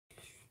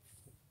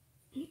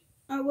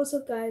What's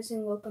up guys,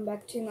 and welcome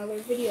back to another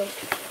video.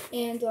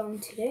 And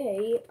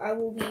today I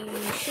will be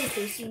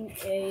showcasing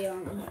a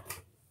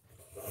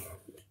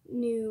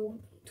new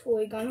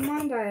toy gun of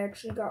mine that I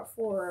actually got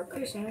for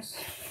Christmas.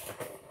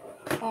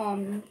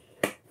 And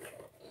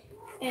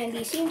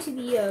he seemed to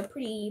be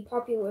pretty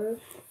popular,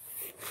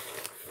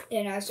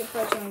 and I was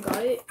surprised when I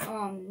got it.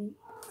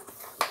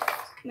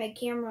 My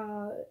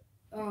camera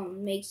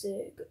makes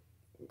it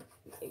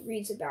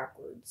reads it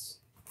backwards,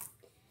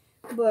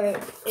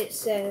 but it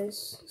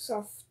says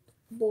soft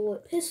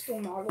bullet pistol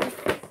model, and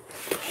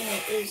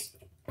it is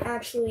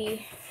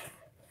actually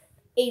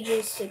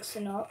ages 6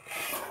 and up,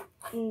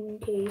 in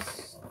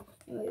case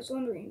anyone was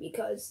wondering,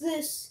 because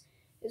this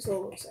is what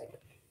it looks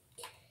like.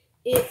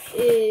 It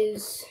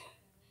is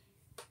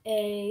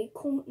a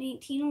Colt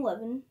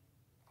 1911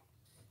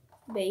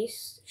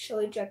 based shell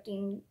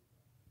ejecting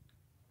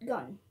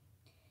gun.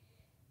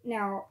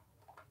 Now,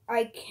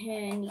 I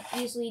can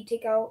easily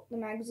take out the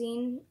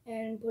magazine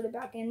and put it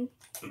back in.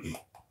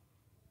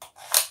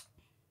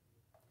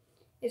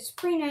 It's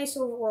pretty nice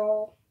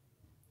overall.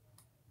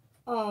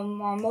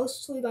 On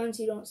most toy guns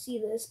you don't see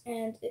this,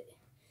 and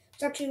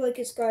it's actually like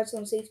it's got its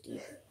own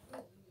safety.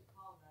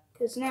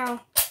 Because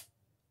now,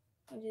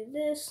 I do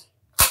this,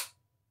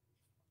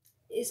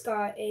 it's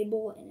got a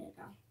bullet in it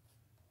now.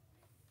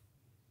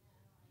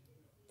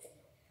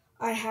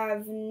 I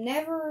have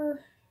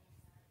never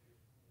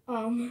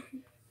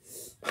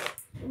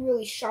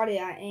really shot it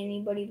at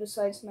anybody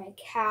besides my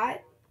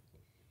cat,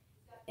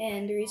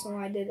 and the reason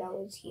why I did that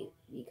was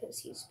because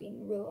he's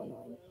being real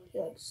annoying. He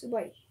likes to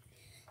bite.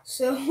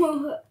 So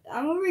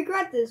I'm gonna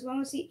regret this, but I'm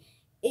gonna see.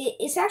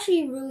 It's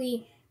actually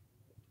really,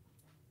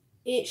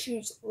 it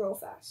shoots real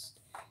fast.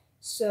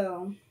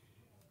 So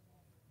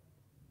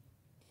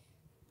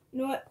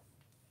you know what?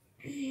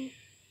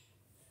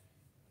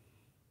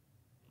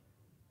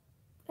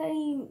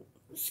 I'm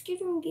scared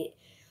to get.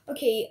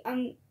 Okay,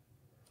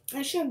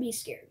 I shouldn't be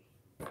scared.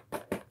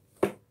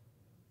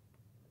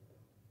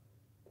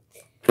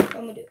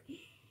 I'm gonna do it.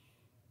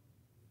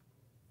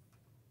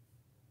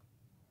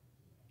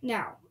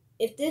 Now,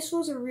 if this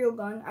was a real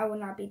gun, I would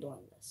not be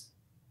doing this.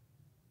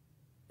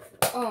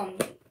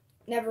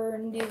 Never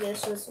do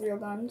this with real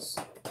guns.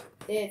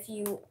 If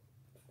you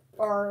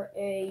are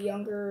a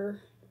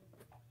younger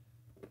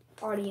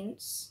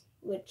audience,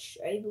 which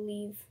I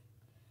believe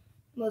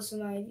most of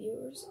my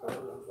viewers are a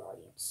younger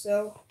audience.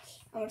 So,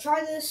 I'm gonna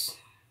try this.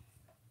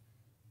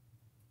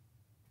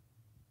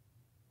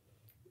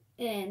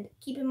 And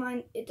keep in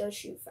mind, it does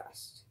shoot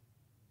fast.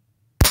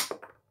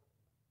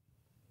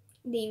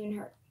 Didn't even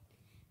hurt.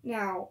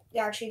 Now, it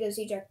actually does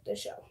eject the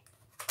shell.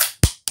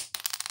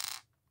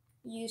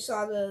 You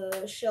saw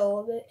the shell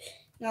of it.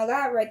 Now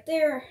that right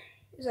there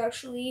is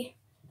actually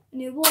a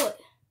new bullet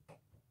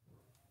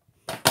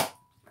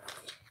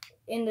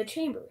in the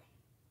chamber.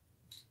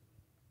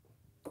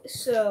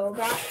 So,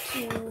 back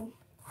to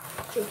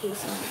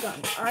showcasing the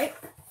gun, alright?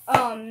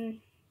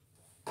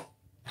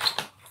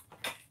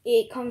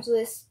 It comes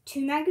with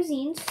 2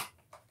 magazines.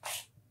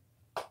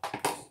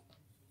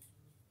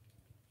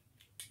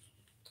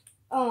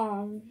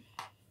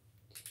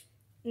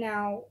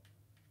 Now,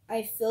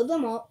 I filled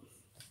them up,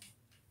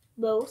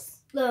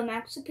 both. The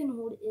max it can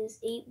hold is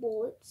 8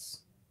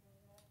 bullets.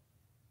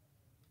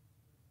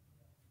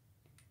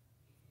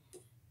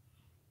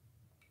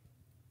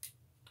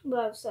 But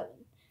I have 7.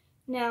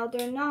 Now,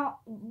 they're not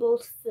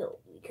both filled,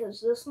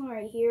 because this one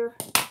right here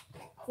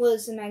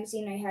was the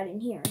magazine I had in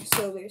here.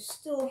 So there's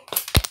still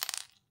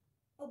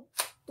a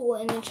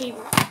bullet in the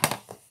chamber.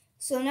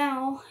 So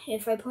now,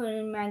 if I put in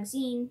a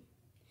magazine,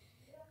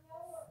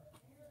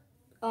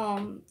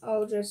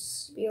 I'll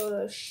just be able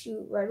to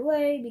shoot right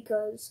away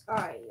because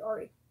I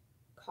already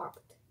cocked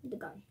the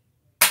gun.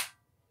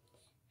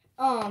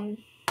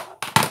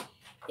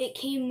 It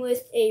came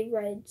with a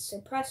red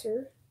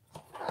suppressor.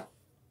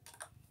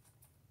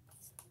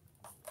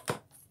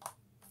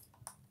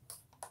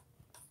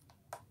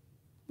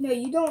 No,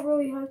 you don't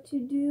really have to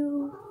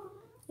do,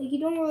 you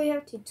don't really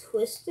have to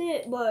twist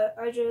it, but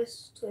I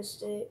just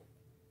twist it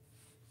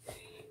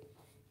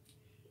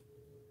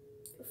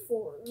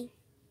forward.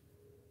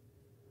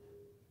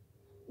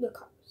 The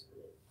colors.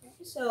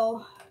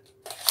 So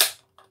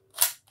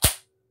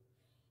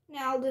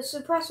now the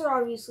suppressor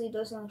obviously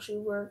doesn't actually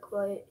work,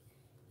 but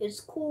it's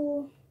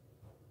cool.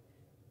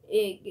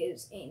 It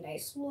gives a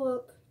nice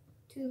look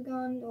to the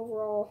gun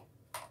overall.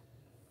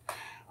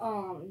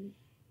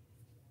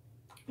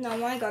 Now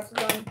when I got the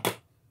gun,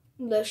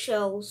 the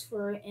shells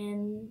were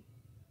in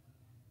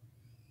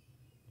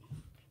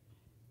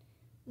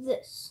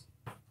this,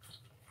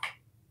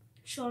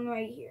 shown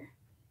right here.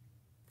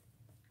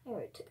 I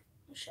already took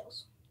the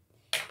shells.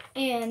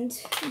 And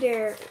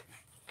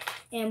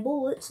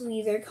bullets will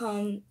either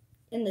come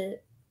in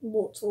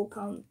bullets will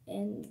come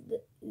in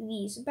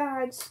these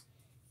bags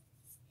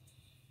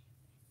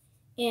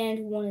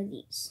and one of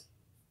these.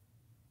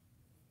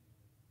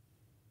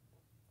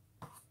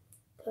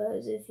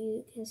 Because if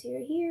you can see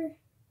right here,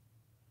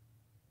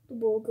 the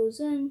bullet goes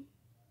in.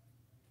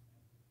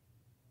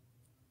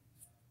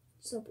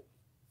 Simple.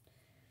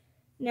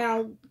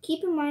 Now,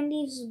 keep in mind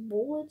these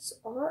bullets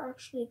are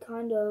actually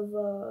kind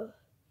of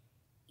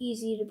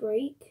easy to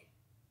break.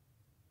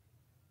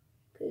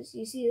 Because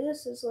you see,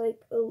 this is like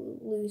a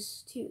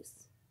loose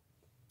tooth.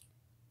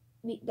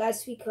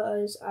 That's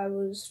because I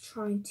was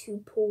trying to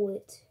pull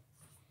it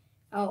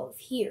out of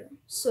here.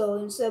 So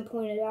instead of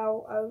pulling it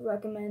out, I would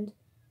recommend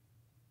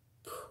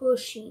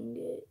pushing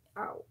it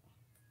out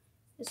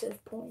instead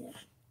of pulling it.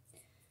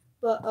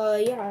 But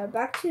yeah,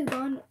 back to the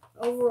gun.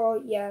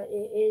 Overall, yeah,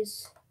 it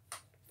is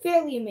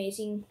fairly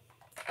amazing.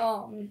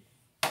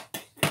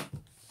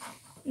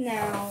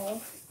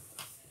 Now,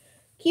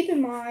 keep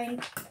in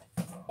mind,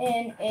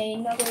 in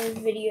another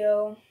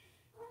video,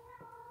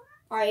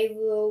 I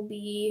will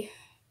be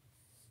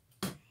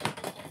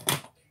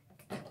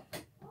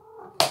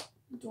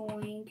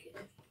doing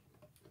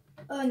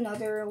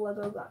another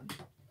Lego gun.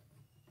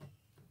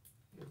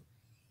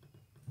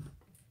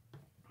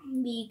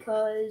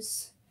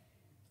 Because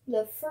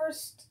the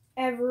first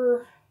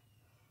ever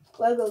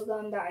Lego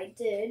gun that I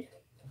did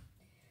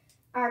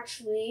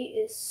actually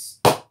is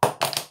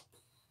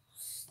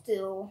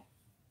still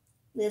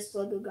this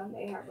Lego gun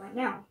that I have right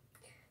now.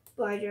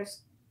 But I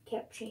just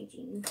kept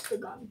changing the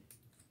gun.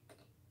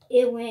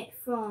 It went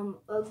from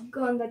a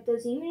gun that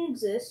doesn't even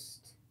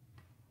exist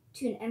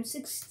to an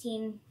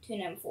M16 to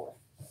an M4.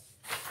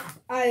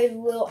 I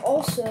will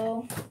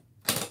also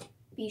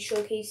be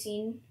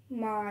showcasing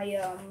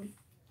my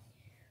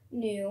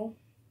new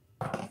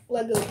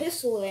Lego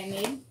pistol that I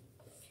made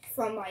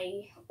from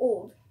my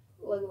old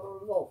Lego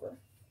revolver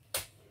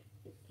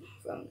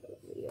from the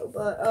video.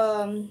 But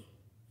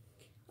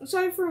I'm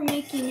sorry for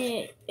making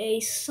it a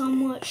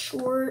somewhat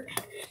short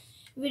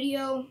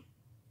video,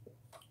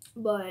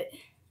 but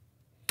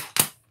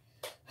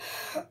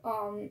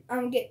I'm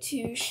gonna get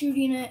to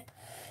shooting it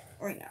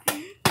right now.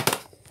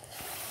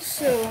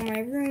 So my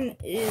room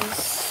is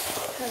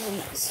kind of a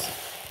mess,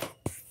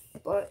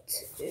 but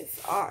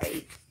if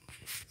I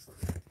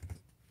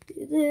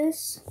do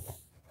this,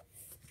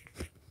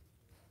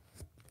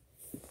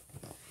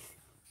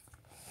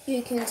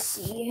 you can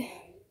see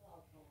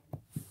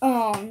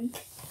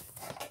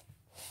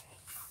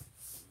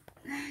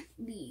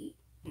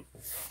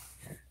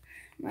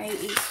my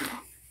AC.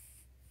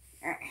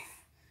 Alright,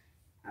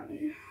 I'm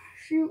gonna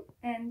shoot,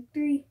 and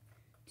 3,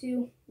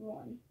 2,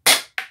 1.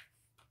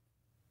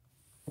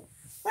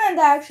 And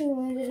I actually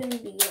landed in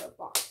the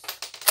box.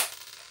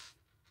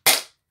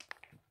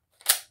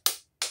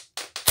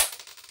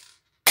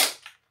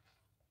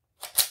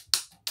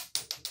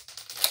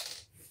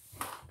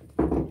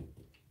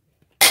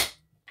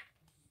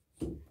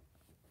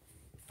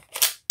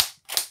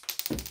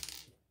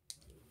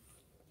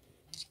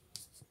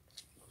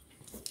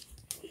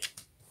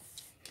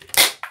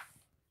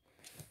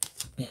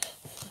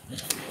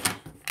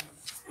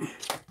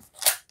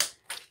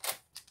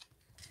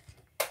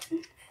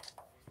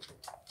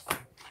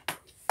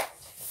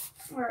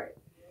 Alright.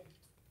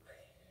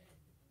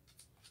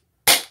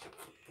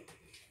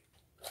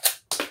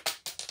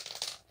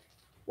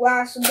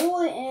 Last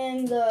bullet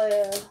in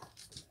the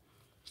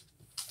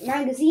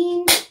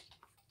magazine.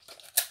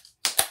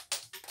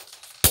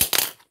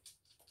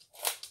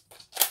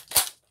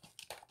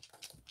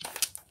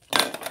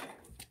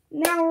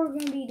 Now we're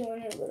going to be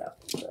doing it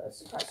without the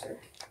suppressor.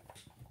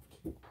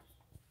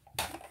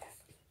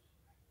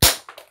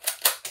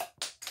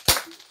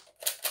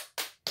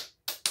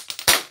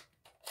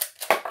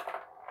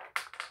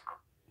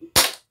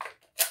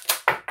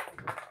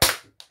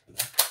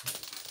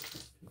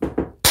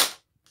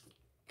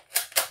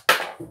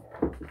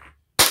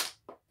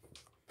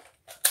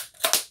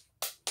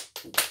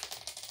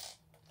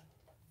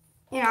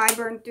 And I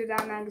burned through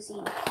that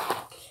magazine.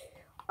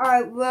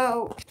 Alright,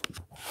 well,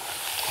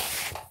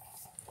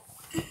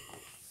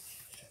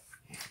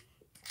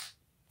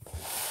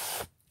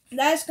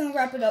 that's gonna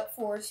wrap it up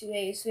for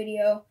today's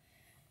video.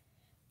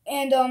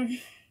 And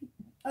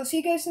I'll see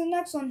you guys in the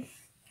next one.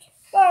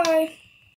 Bye.